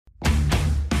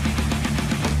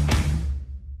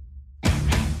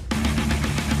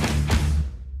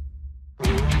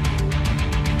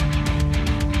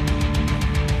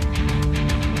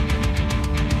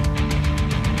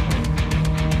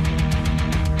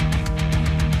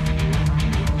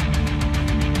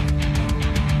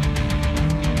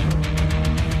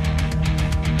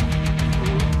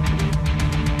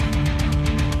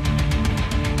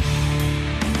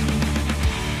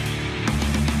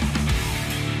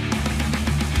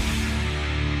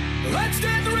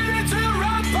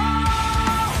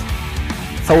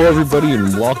Hello, everybody,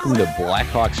 and welcome to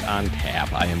Blackhawks on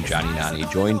Tap. I am Johnny Nani,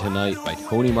 joined tonight by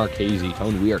Tony Marchese.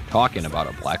 Tony, we are talking about a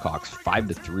Blackhawks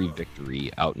 5-3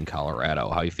 victory out in Colorado.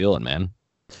 How you feeling, man?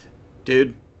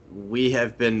 Dude, we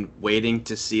have been waiting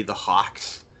to see the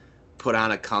Hawks put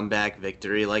on a comeback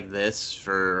victory like this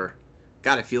for,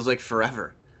 God, it feels like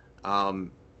forever.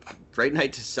 Great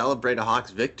night to celebrate a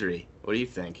Hawks victory. What do you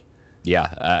think?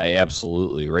 Yeah,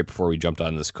 absolutely. Right before we jumped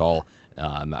on this call,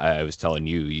 I was telling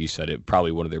you, you said it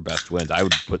probably one of their best wins. I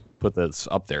would put this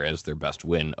up there as their best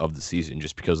win of the season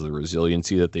just because of the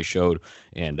resiliency that they showed,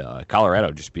 and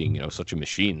Colorado just being such a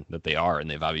machine that they are, and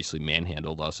they've obviously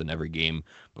manhandled us in every game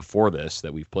before this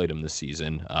that we've played them this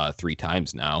season 3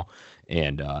 times now.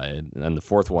 And then the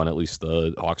fourth one, at least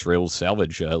the Hawks were able to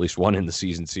salvage at least one in the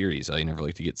season series. I never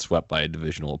like to get swept by a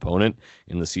divisional opponent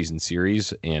in the season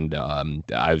series, and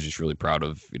I was just really proud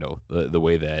of the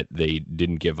way that they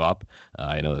didn't give up.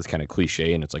 I know that's kind of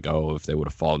cliche, and it's like, oh, if they would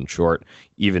have fallen short,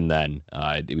 even then,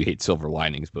 we hate silver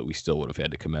linings, but we still would have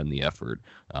had to commend the effort.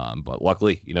 But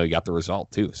luckily, you got the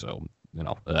result too, so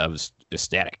I was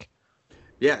ecstatic.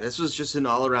 Yeah, this was just an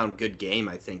all-around good game,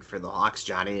 I think, for the Hawks,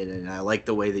 Johnny, and I like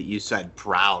the way that you said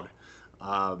proud.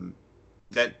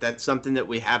 That's something that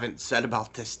we haven't said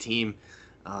about this team.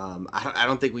 I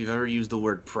don't think we've ever used the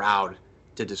word proud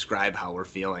to describe how we're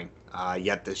feeling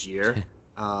yet this year.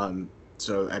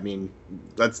 So, I mean,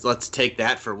 let's take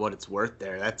that for what it's worth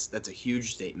there. That's a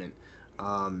huge statement.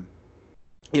 And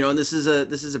this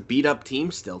is a beat-up team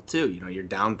still, too. You're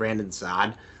down Brandon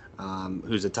Saad,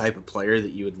 who's a type of player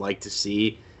that you would like to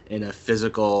see in a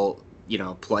physical,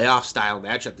 playoff style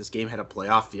matchup. This game had a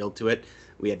playoff feel to it.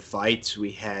 We had fights.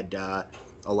 We had a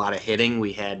lot of hitting.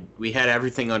 We had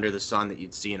everything under the sun that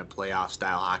you'd see in a playoff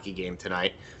style hockey game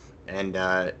tonight. And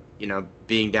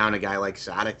being down a guy like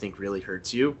Saad, I think, really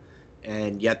hurts you.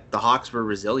 And yet the Hawks were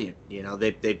resilient.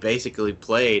 They basically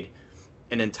played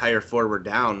an entire forward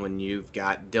down when you've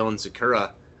got Dylan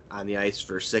Sikura on the ice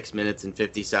for 6 minutes and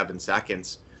 57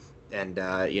 seconds. And,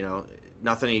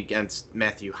 nothing against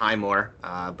Matthew Highmore,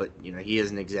 but, he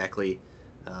isn't exactly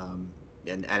an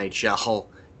NHL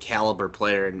caliber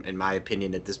player, in my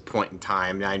opinion, at this point in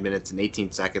time, 9 minutes and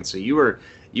 18 seconds. So you were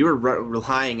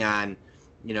relying on,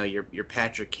 your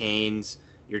Patrick Kanes,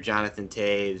 your Jonathan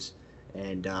Toews,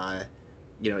 and,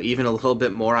 even a little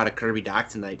bit more out of Kirby Dach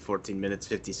tonight, 14 minutes,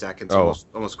 50 seconds,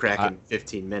 almost cracking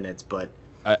 15 minutes. But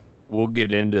we'll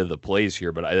get into the plays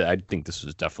here, but I think this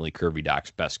was definitely Kirby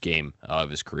Dach's best game of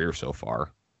his career so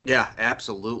far. Yeah,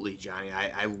 absolutely, Johnny.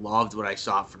 I loved what I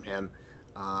saw from him.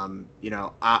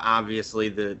 Obviously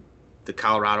the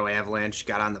Colorado Avalanche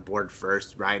got on the board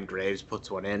first. Ryan Graves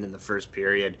puts one in the first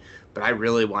period, but I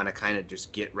really want to kind of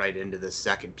just get right into this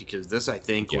second because this, I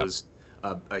think, was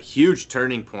a huge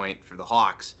turning point for the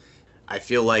Hawks. I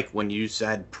feel like when you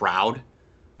said proud,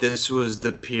 this was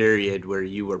the period where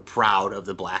you were proud of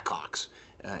the Blackhawks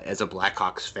as a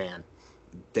Blackhawks fan.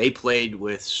 They played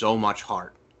with so much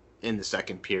heart in the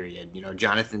second period.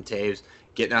 Jonathan Toews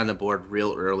getting on the board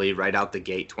real early, right out the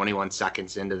gate, 21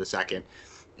 seconds into the second,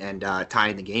 and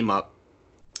tying the game up.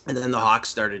 And then the Hawks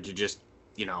started to just,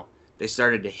 they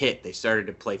started to hit. They started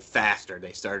to play faster.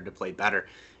 They started to play better.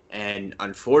 And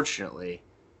unfortunately,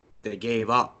 they gave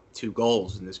up 2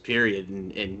 goals in this period.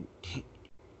 And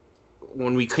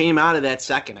when we came out of that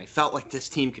second, I felt like this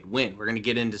team could win. We're going to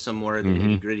get into some more of the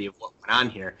nitty-gritty of what went on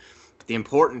here. But the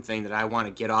important thing that I want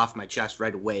to get off my chest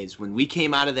right away is when we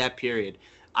came out of that period,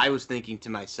 I was thinking to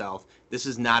myself, this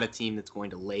is not a team that's going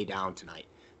to lay down tonight.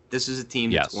 This is a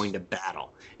team that's going to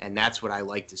battle, and that's what I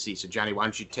like to see. So, Johnny, why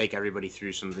don't you take everybody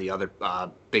through some of the other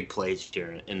big plays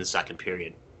here in the second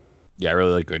period? Yeah, I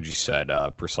really like what you said.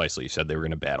 Precisely, you said they were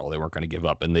going to battle. They weren't going to give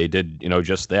up, and they did.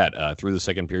 Just that through the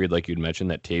second period, like you'd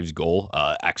mentioned, that Toews goal,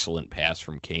 excellent pass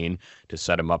from Kane to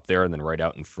set him up there, and then right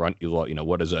out in front.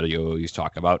 What does Eddie always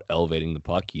talk about? Elevating the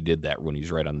puck. He did that when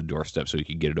he's right on the doorstep, so he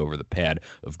could get it over the pad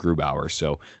of Grubauer.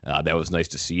 So that was nice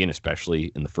to see, and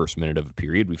especially in the first minute of a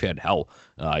period, we've had hell.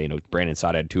 Brandon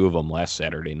Saad had 2 of them last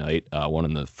Saturday night. One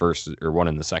in the first, or one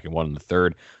in the second, one in the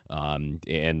third, and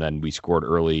then we scored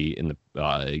early in the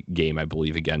game, I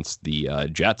believe, against the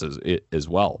Jets as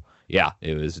well. Yeah,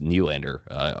 it was Nylander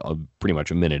pretty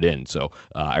much a minute in. So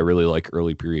I really like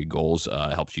early period goals.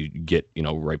 Helps you get,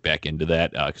 right back into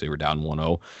that because they were down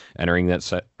 1-0 entering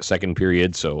that second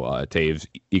period. So Toews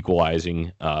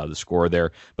equalizing the score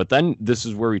there. But then this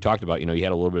is where we talked about, you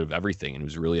had a little bit of everything, and it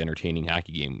was a really entertaining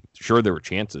hockey game. Sure, there were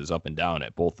chances up and down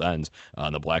at both ends.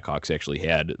 The Blackhawks actually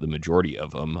had the majority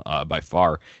of them by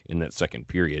far in that second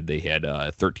period. They had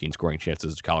 13 scoring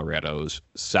chances, Colorado's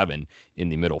 7 in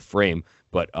the middle frame.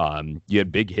 But you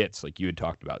had big hits like you had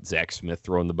talked about. Zach Smith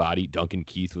throwing the body, Duncan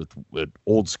Keith with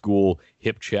old school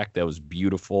hip check that was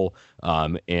beautiful,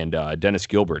 and Dennis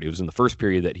Gilbert. It was in the first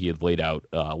period that he had laid out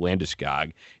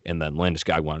Landeskog, and then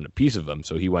Landeskog wanted a piece of him,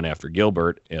 so he went after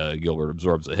Gilbert. Gilbert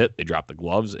absorbs the hit. They dropped the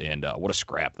gloves, and what a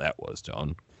scrap that was,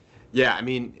 Tone. Yeah, I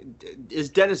mean, is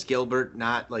Dennis Gilbert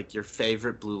not like your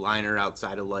favorite blue liner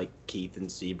outside of like Keith and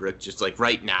Seabrook? Just like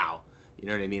right now, you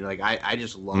know what I mean? Like I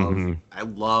just love, I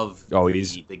love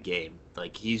the game.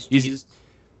 Like he's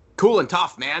cool and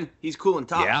tough, man. He's cool and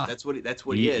tough. Yeah. That's what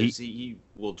he is. He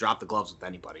will drop the gloves with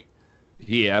anybody.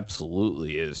 He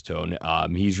absolutely is, Tone.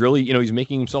 He's really, he's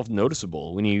making himself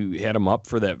noticeable. When you had him up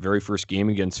for that very first game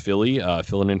against Philly,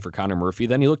 filling in for Connor Murphy,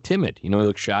 then he looked timid. He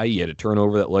looked shy. He had a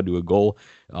turnover that led to a goal.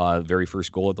 Very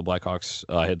first goal that the Blackhawks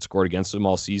had scored against him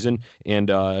all season, and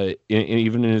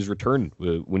even in his return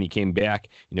when he came back,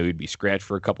 he'd be scratched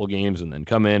for a couple games and then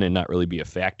come in and not really be a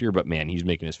factor. But man, he's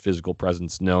making his physical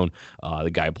presence known. The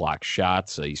guy blocks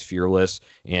shots. He's fearless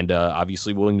and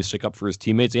obviously willing to stick up for his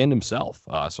teammates and himself.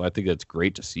 So I think that's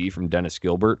great to see from Dennis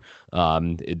Gilbert.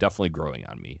 It definitely growing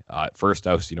on me. At first,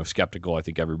 I was skeptical. I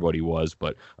think everybody was,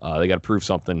 but they got to prove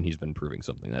something. He's been proving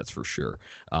something, that's for sure.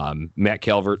 Matt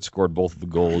Calvert scored both of the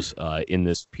goals in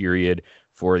this period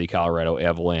for the Colorado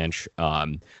Avalanche.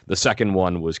 The second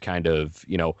one was kind of,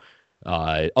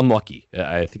 unlucky.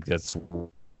 I think that's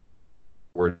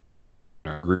word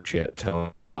in our group chat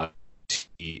tone.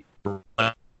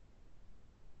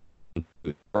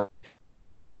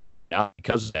 Now,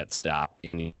 because of that stop,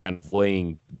 and kind of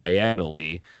laying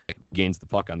diagonally, gains the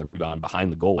puck on the rebound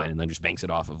behind the goal line, and then just banks it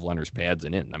off of Leonard's pads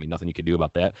and in. I mean, nothing you could do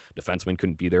about that. Defenseman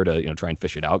couldn't be there to try and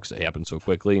fish it out because it happened so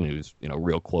quickly, and he was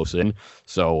real close in.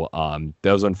 So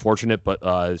that was unfortunate. But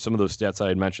some of those stats I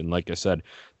had mentioned, like I said,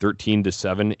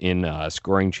 13-7 in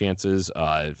scoring chances,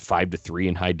 5-3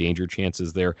 in high danger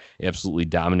chances. There, absolutely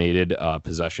dominated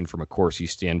possession from a Corsi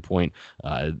standpoint.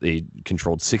 They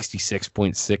controlled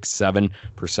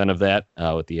 66.67% of that,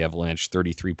 with the Avalanche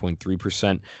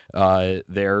 33.3%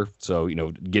 there. So,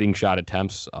 getting shot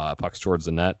attempts, pucks towards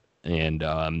the net, and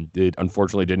it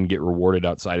unfortunately didn't get rewarded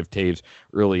outside of Taves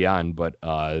early on, but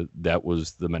that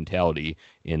was the mentality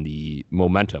and the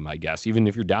momentum, I guess. Even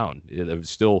if you're down, it was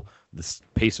still the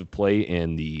pace of play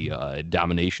and the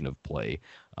domination of play.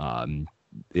 From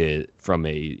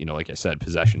a like I said,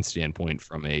 possession standpoint,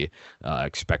 from a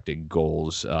expected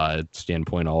goals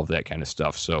standpoint, all of that kind of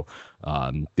stuff. So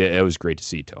it was great to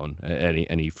see, Tone.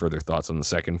 Any further thoughts on the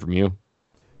second from you?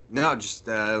 No, just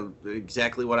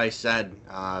exactly what I said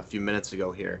a few minutes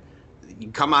ago here. You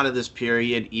come out of this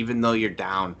period even though you're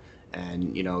down,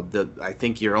 and I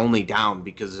think you're only down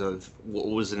because of what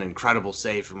was an incredible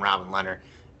save from Robin Leonard,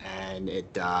 and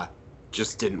it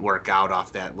just didn't work out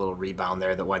off that little rebound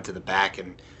there that went to the back.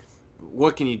 And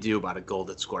what can you do about a goal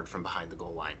that's scored from behind the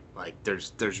goal line? Like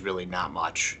there's really not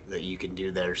much that you can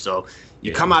do there. So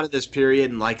you come out of this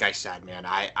period, and like I said, man,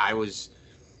 I was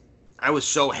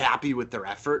so happy with their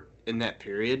effort in that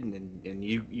period, and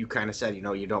you kind of said,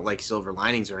 you don't like silver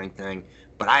linings or anything,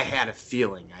 but I had a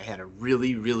feeling, I had a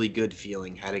really, really good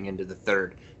feeling heading into the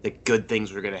third that good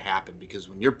things were going to happen, because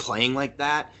when you're playing like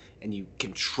that and you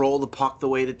control the puck the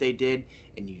way that they did,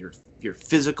 and you're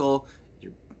physical,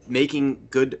 you're making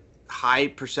good high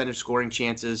percentage scoring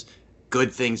chances,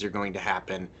 good things are going to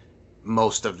happen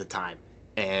most of the time,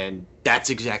 and that's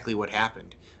exactly what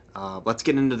happened. Let's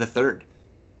get into the third.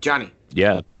 Johnny,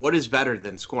 what is better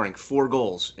than scoring 4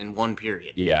 goals in one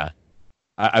period? Yeah,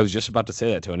 I was just about to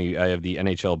say that, Tony. I have the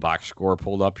NHL box score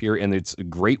pulled up here, and it's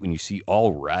great when you see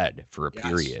all red for a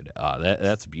period.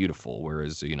 That's beautiful.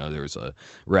 Whereas, there's a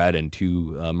red and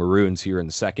 2 maroons here in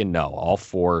the second. No, all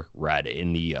 4 red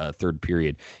in the third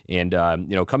period. And,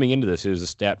 coming into this, here's a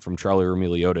stat from Charlie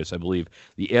Remiliotis. I believe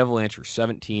the Avalanche are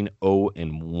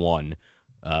 17-0-1.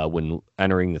 When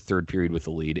entering the third period with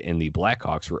the lead, and the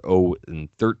Blackhawks were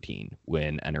 0-13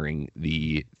 when entering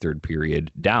the third period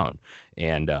down.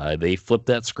 And they flipped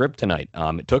that script tonight.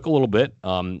 It took a little bit.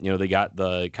 They got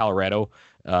the Colorado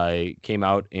came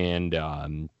out and,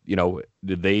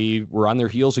 they were on their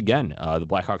heels again. The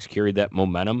Blackhawks carried that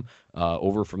momentum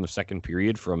over from the second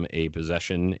period from a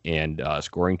possession and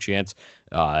scoring chance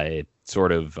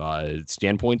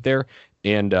standpoint there.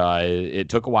 And it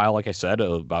took a while, like I said,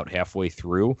 about halfway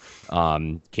through.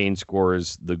 Kane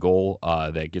scores the goal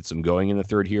that gets them going in the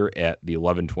third here at the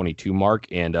 11:22 mark,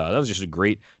 and that was just a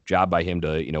great job by him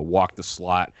to walk the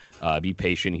slot, be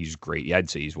patient. He's great. Yeah, I'd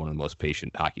say he's one of the most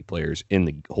patient hockey players in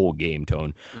the whole game,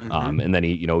 Tone. And then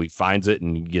he finds it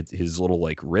and gets his little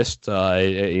like wrist.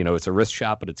 It's a wrist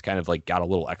shot, but it's kind of like got a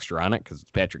little extra on it because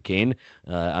it's Patrick Kane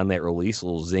on that release, a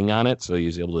little zing on it, so he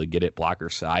was able to get it blocker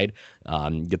side,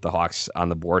 get the Hawks on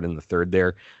the board in the third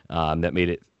there. That made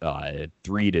it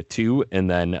 3-2. And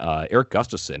then Erik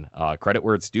Gustafsson, credit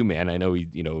where it's due, man. I know he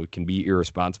can be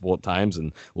irresponsible at times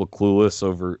and look clueless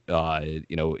over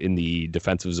in the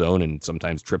defensive zone and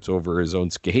sometimes trips over his own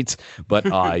skates, but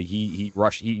he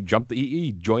rushed, he jumped,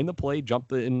 he joined the play,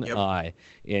 jumped in. Yep.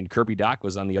 And Kirby Dach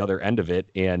was on the other end of it,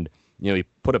 and he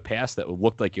put a pass that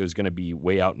looked like it was going to be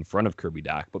way out in front of Kirby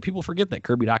Dach. But people forget that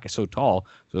Kirby Dach is so tall,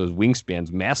 so his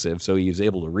wingspan's massive, so he was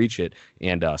able to reach it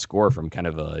and score from kind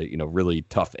of a really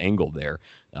tough angle there.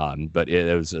 But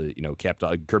it was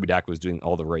Kirby Dach was doing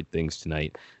all the right things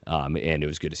tonight, and it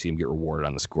was good to see him get rewarded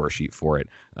on the score sheet for it.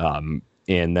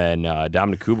 And then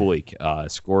Dominik Kubalik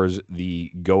scores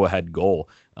the go-ahead goal.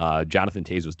 Jonathan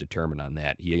Toews was determined on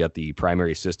that. He got the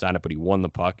primary assist on it, but he won the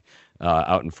puck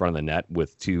out in front of the net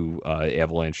with two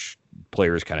Avalanche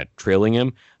players kind of trailing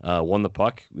him. Won the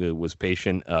puck, was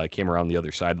patient, came around the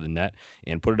other side of the net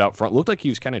and put it out front. Looked like he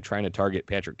was kind of trying to target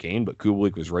Patrick Kane, but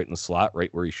Kubalik was right in the slot,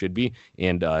 right where he should be.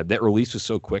 And that release was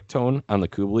so quick, Tone, on the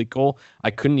Kubalik goal,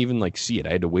 I couldn't even see it.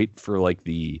 I had to wait for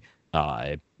the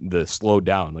slow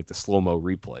down, the slow-mo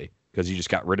replay, because you just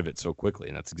got rid of it so quickly,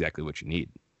 and that's exactly what you need.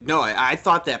 No, I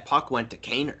thought that puck went to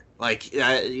Kaner.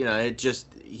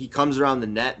 He comes around the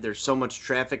net. There's so much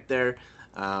traffic there.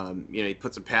 He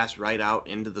puts a pass right out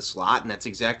into the slot, and that's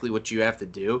exactly what you have to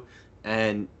do.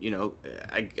 And,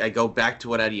 I go back to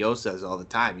what Eddie O says all the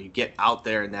time. You get out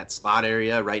there in that slot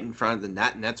area right in front of the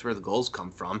net, and that's where the goals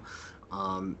come from.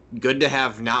 Good to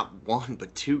have not one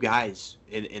but two guys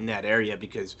in that area,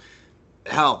 because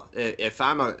hell, if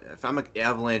I'm an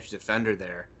Avalanche defender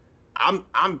there, I'm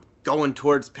going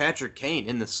towards Patrick Kane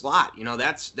in the slot.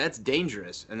 That's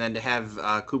dangerous. And then to have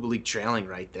Kubalik trailing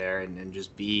right there and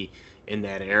just be in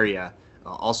that area,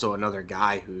 also another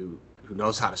guy who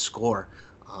knows how to score.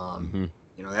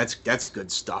 That's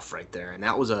good stuff right there. And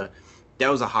that was a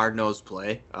hard-nosed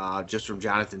play just from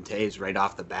Jonathan Toews right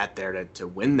off the bat there to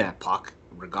win that puck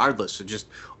regardless. So just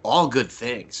all good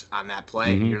things on that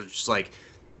play. Mm-hmm. You're just like,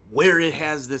 where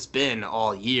has this been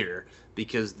all year?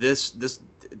 Because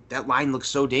that line looks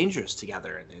so dangerous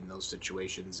together in those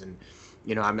situations. And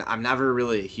I'm never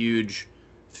really a huge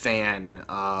fan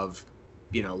of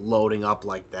loading up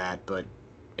like that, but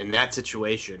in that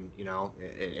situation,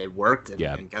 it worked.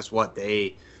 And guess what?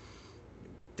 They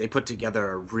put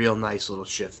together a real nice little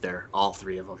shift there, all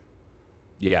three of them.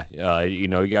 Yeah, you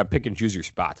got to pick and choose your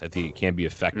spots. I think it can be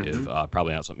effective. Mm-hmm.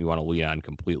 Probably not something you want to lean on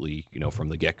completely, from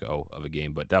the get-go of a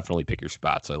game, but definitely pick your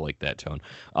spots. I like that, Tone.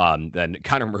 Then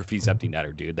Connor Murphy's empty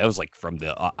netter, dude. That was from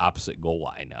the opposite goal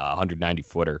line,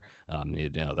 190-footer.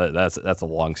 That's a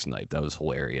long snipe. That was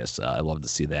hilarious. I love to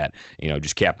see that.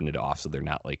 Just capping it off so they're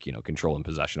not controlling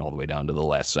possession all the way down to the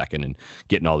last second and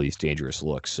getting all these dangerous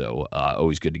looks. So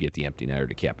always good to get the empty netter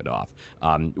to cap it off.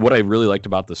 What I really liked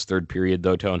about this third period,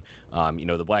 though, Tone,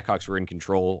 the Blackhawks were in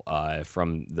control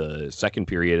from the second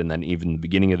period and then even the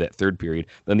beginning of that third period.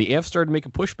 Then the Avs started to make a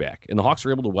pushback, and the Hawks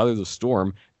were able to weather the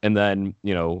storm. And then,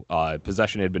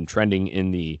 possession had been trending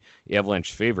in the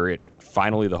Avalanche favor.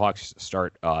 Finally, the Hawks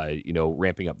start,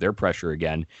 ramping up their pressure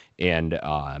again. And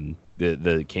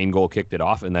the Kane goal kicked it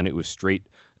off, and then it was straight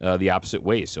the opposite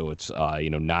way. So it's,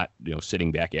 not,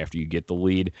 sitting back after you get the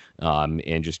lead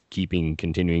and just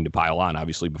continuing to pile on.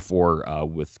 Obviously, before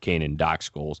with Kane and Dach's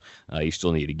goals, you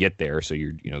still need to get there. So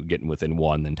you're, getting within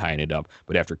one, then tying it up.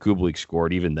 But after Kubalik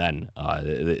scored, even then,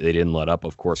 they didn't let up.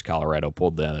 Of course, Colorado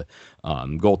pulled the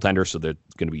goaltender, so that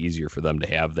it's going to be easier for them to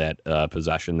have that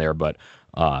possession there. But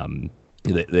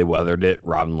they weathered it.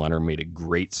 Robin Lehner made a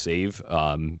great save.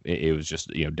 It was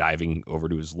just diving over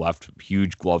to his left,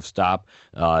 huge glove stop,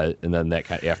 and then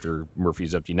that after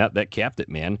Murphy's empty net, that capped it,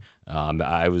 man.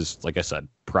 I was, like I said,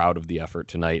 proud of the effort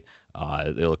tonight.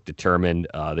 They looked determined.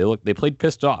 They played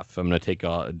pissed off. I'm going to take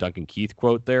a Duncan Keith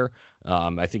quote there.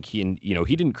 I think he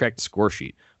didn't crack the score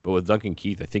sheet, but with Duncan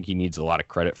Keith, I think he needs a lot of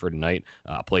credit for tonight.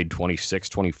 Played 26,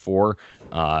 24.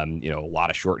 A lot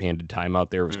of shorthanded time out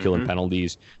there. Was killing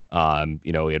penalties.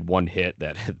 He had one hit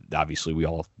that obviously we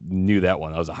all knew that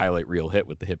one. That was a highlight reel hit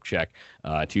with the hip check.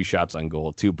 2 shots on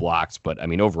goal, 2 blocks. But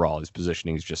overall his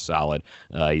positioning is just solid.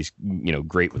 He's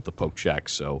great with the poke check.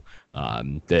 So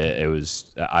it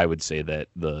was. I would say that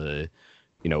the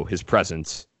his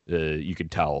presence, you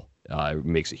could tell,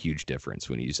 makes a huge difference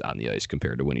when he's on the ice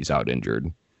compared to when he's out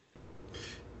injured.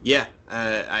 Yeah,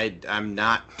 I'm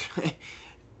not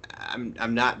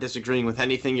I'm not disagreeing with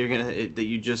anything that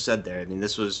you just said there. I mean,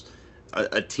 this was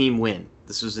a team win.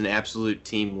 This was an absolute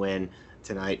team win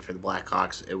tonight for the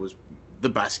Blackhawks. It was the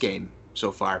best game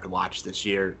so far to watch this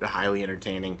year. Highly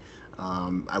entertaining.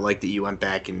 I like that you went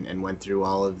back and went through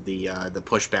all of the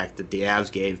pushback that the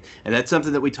Avs gave, and that's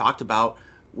something that we talked about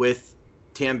with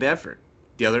Tam Bedford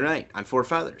the other night on Four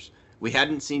Feathers. We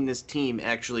hadn't seen this team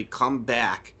actually come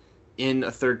back in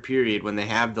a third period when they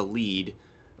have the lead,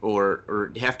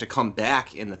 or have to come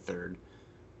back in the third,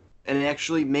 and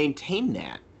actually maintain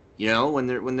that.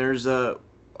 When there's a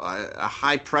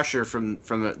high pressure from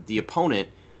the opponent,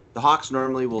 the Hawks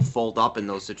normally will fold up in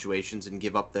those situations and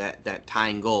give up that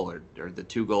tying goal or the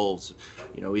 2 goals.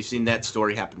 We've seen that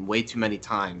story happen way too many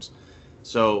times.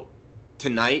 So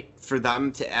tonight, for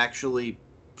them to actually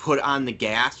put on the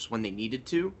gas when they needed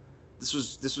to, this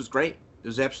was great. It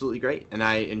was absolutely great, and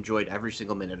I enjoyed every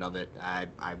single minute of it. I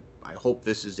hope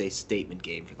this is a statement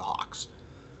game for the Hawks.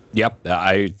 Yep,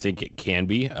 I think it can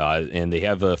be, and they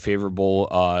have a favorable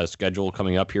schedule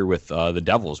coming up here with the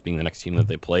Devils being the next team that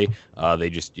they play. They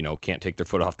just, can't take their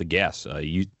foot off the gas.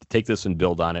 You take this and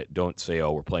build on it. Don't say,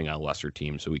 "Oh, we're playing on a lesser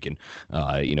team, so we can,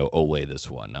 Olay this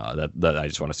one." That I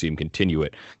just want to see them continue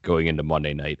it going into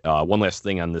Monday night. One last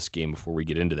thing on this game before we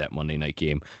get into that Monday night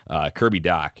game. Kirby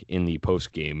Dach in the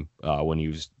post game when he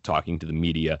was talking to the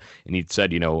media, and he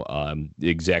said,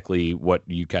 exactly what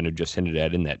you kind of just hinted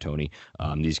at in that, Tony.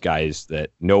 These guys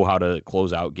that know how to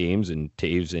close out games, and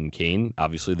Toews and Kane,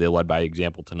 obviously they led by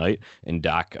example tonight, and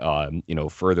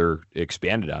Dach, further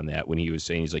expanded on that when he was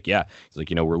saying, he's like,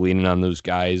 we're leaning on those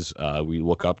guys. We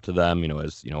look up to them,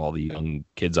 as, all the young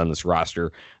kids on this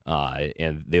roster,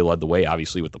 and they led the way,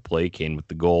 obviously, with the play, Kane with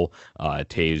the goal,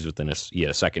 Toews with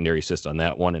a secondary assist on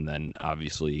that one, and then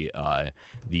obviously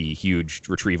the huge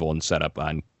retrieval and setup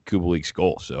on Kubalik's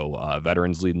goal. So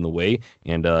veterans leading the way,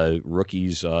 and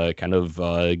rookies kind of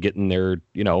getting their,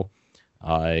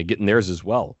 getting theirs as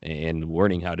well, and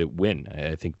learning how to win.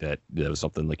 I think that was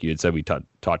something, like you had said, we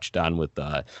touched on with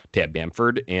Tab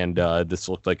Bamford, and this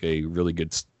looked like a really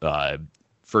good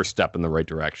first step in the right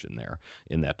direction there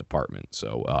in that department.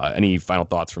 So any final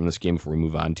thoughts from this game before we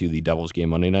move on to the Devils game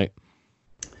Monday night?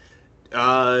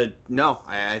 No,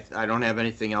 I don't have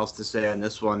anything else to say on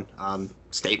this one.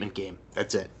 Statement game.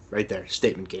 That's it. Right there.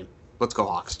 Statement game. Let's go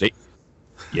Hawks.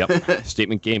 Yep.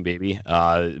 Statement game, baby.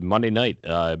 Monday night,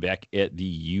 back at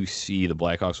the UC, the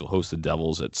Blackhawks will host the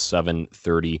Devils at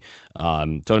 7:30.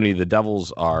 Tony, the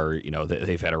Devils are,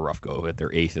 they've had a rough go at their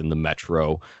 8th in the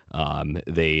Metro.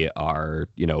 They are,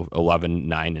 11,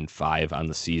 9, and 5 on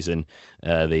the season.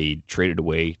 They traded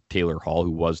away Taylor Hall,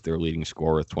 who was their leading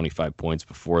scorer with 25 points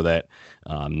before that.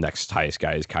 Next highest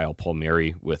guy is Kyle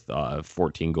Palmieri with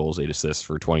 14 goals, 8 assists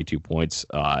for 22 points.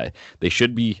 They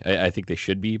should be, I think they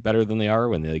should be better than they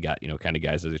are when they got, kind of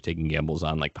guys that are taking gambles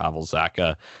on, like Pavel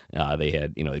Zacha. They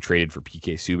had, they traded for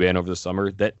PK Subban over the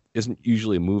summer. That isn't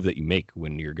usually a move that you make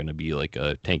when you're going to be like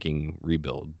a tanking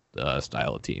rebuild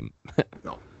style of team.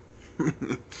 No.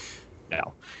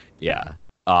 No. Yeah.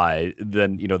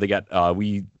 Then, they got,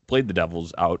 we played the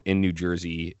Devils out in New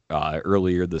Jersey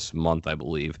earlier this month, I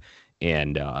believe.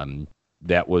 And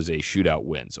that was a shootout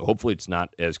win. So hopefully it's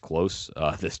not as close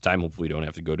this time. Hopefully we don't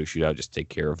have to go to a shootout, just take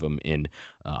care of them in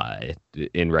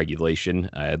regulation.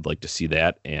 I'd like to see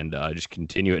that and just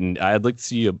continue it. And I'd like to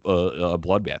see a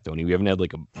bloodbath, Tony. We haven't had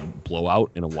like a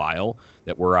blowout in a while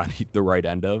that we're on the right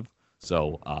end of.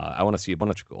 So I want to see a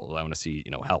bunch of goals. I want to see,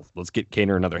 health. Let's get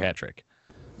Kaner another hat trick.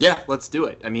 Yeah, let's do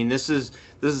it. I mean, this is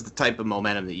the type of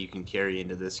momentum that you can carry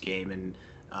into this game and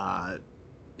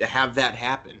have that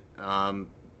happen.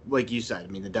 Like you said, I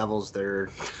mean, the Devils, they're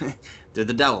the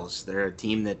Devils. They're a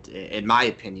team that, in my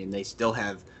opinion, they still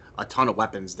have a ton of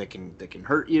weapons that can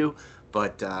hurt you,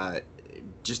 but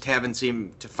just haven't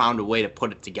seemed to found a way to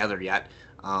put it together yet.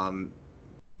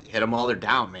 Hit them while they're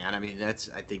down, man. I mean, that's,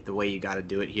 I think, the way you got to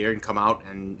do it here, and come out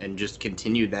and just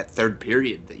continue that third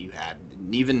period that you had,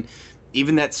 and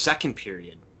even that second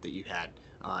period that you had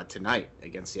tonight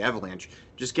against the Avalanche.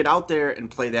 Just get out there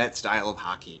and play that style of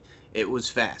hockey. It was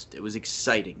fast. It was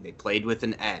exciting. They played with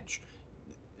an edge.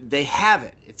 They have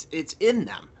it. It's in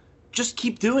them. Just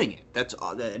keep doing it. That's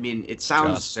all. I mean, it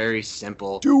sounds very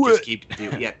simple. Just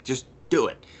do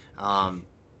it.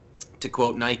 To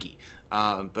quote Nike.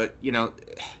 But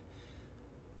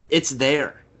it's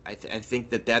there. I think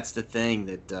that's the thing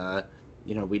that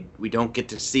we don't get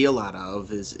to see a lot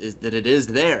of is that it is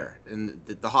there, and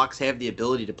that the Hawks have the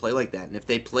ability to play like that. And if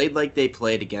they played like they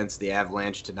played against the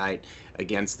Avalanche tonight,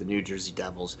 against the New Jersey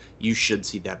Devils, you should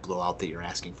see that blowout that you're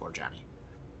asking for, Johnny.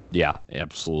 Yeah,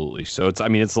 absolutely. So it's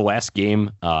the last game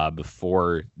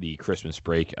before the Christmas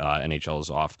break. NHL is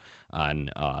off on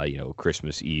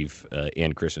Christmas Eve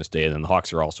and Christmas Day, and then the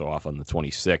Hawks are also off on the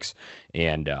 26th,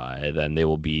 and then they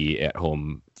will be at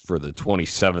home for the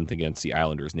 27th against the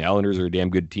Islanders. And the Islanders are a damn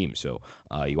good team, so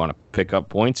you want to pick up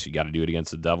points, you got to do it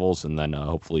against the Devils, and then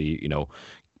hopefully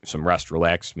some rest,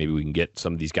 relax. Maybe we can get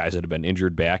some of these guys that have been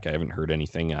injured back. I haven't heard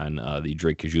anything on the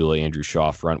Drake Caggiula, Andrew Shaw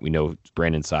front. We know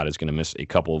Brandon Saad is going to miss a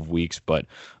couple of weeks, but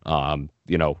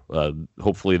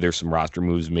hopefully there's some roster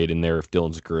moves made in there. If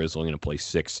Dylan Zakura is only going to play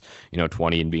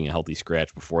 20 and being a healthy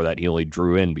scratch. Before that, he only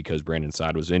drew in because Brandon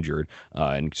Saad was injured,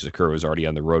 and Zakura was already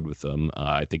on the road with them.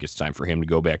 I think it's time for him to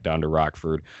go back down to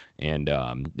Rockford, and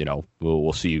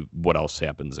we'll see what else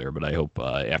happens there. But I hope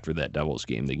after that Devils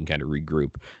game they can kind of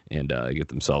regroup and get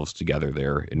themselves together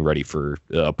there and ready for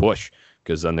a push,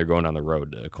 because then they're going on the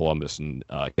road to Columbus and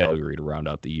Calgary to round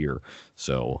out the year.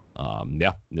 So,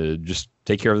 just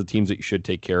take care of the teams that you should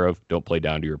take care of. Don't play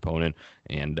down to your opponent.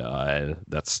 And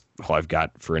that's all I've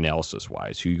got for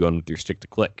analysis-wise. Who you going with your stick to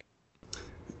click?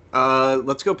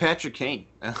 Let's go Patrick Kane.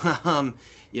 And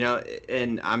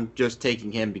I'm just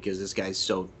taking him because this guy's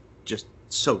so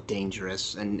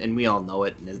dangerous, and we all know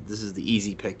it. And this is the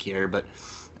easy pick here, but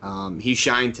he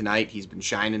shined tonight. He's been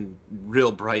shining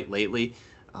real bright lately.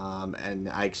 And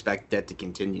I expect that to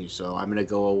continue. So I'm going to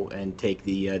go and take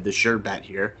the sure bet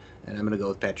here, and I'm going to go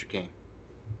with Patrick Kane.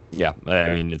 Yeah,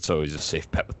 I mean, it's always a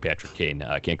safe bet with Patrick Kane.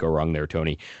 Can't go wrong there,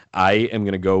 Tony. I am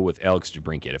going to go with Alex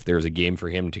DeBrincat. If there's a game for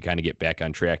him to kind of get back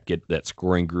on track, get that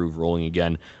scoring groove rolling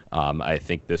again, I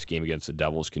think this game against the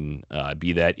Devils can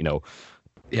be that.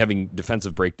 Having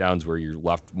defensive breakdowns where you're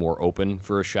left more open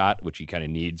for a shot, which he kind of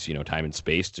needs, time and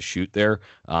space to shoot there.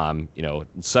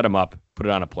 Set him up, put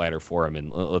it on a platter for him,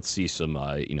 and let's see some,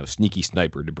 sneaky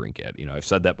sniper to DeBrincat. I've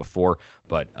said that before,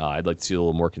 but I'd like to see a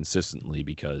little more consistently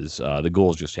because the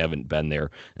goals just haven't been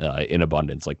there in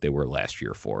abundance like they were last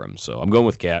year for him. So I'm going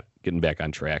with Cat, getting back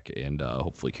on track, and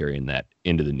hopefully carrying that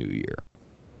into the new year.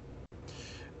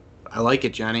 I like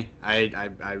it, Johnny.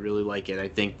 I really like it. I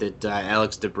think that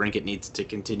Alex DeBrincat needs to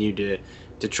continue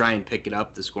to try and pick it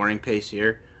up, the scoring pace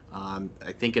here.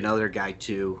 I think another guy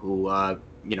too who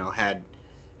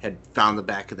had found the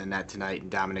back of the net tonight, and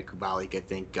Dominic Kubalik.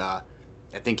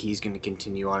 I think he's going to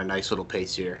continue on a nice little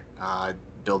pace here.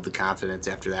 Build the confidence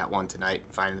after that one tonight,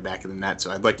 and find the back of the net.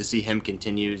 So I'd like to see him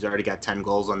continue. He's already got 10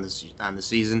 goals on the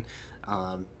season.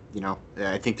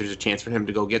 I think there's a chance for him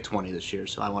to go get 20 this year,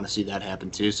 so I want to see that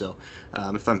happen too. So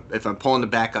if I'm pulling the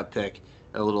backup pick,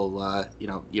 a little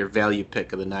your value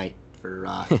pick of the night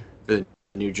for the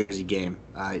New Jersey game,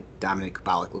 Dominic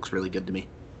Kubalik looks really good to me.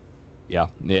 Yeah,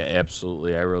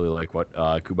 absolutely. I really like what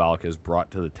Kubalik has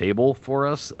brought to the table for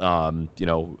us.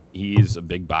 He's a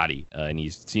big body, and he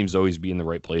seems to always be in the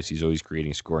right place. He's always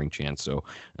creating a scoring chance. So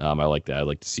I like that. I'd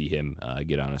like to see him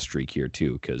get on a streak here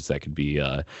too, because that could be,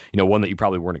 one that you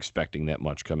probably weren't expecting that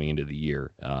much coming into the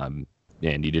year.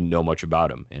 And you didn't know much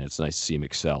about him, and it's nice to see him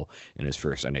excel in his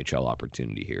first NHL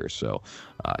opportunity here. So,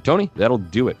 Tony, that'll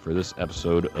do it for this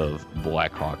episode of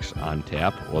Blackhawks on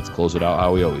Tap. Let's close it out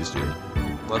how we always do.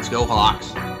 Let's go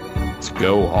Hawks. Let's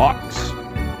go Hawks.